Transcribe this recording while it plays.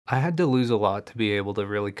I had to lose a lot to be able to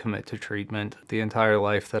really commit to treatment. The entire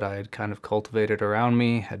life that I had kind of cultivated around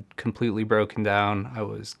me had completely broken down. I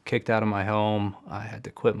was kicked out of my home. I had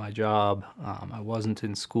to quit my job. I wasn't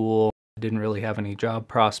in school. I didn't really have any job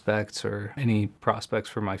prospects or any prospects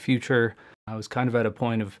for my future. I was kind of at a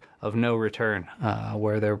point of no return,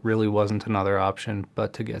 where there really wasn't another option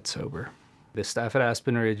but to get sober. The staff at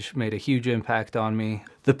AspenRidge made a huge impact on me.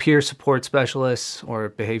 The peer support specialists or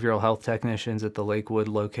behavioral health technicians at the Lakewood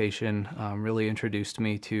location really introduced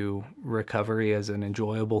me to recovery as an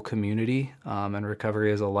enjoyable community and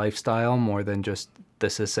recovery as a lifestyle more than just the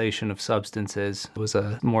cessation of substances. It was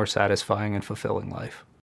a more satisfying and fulfilling life.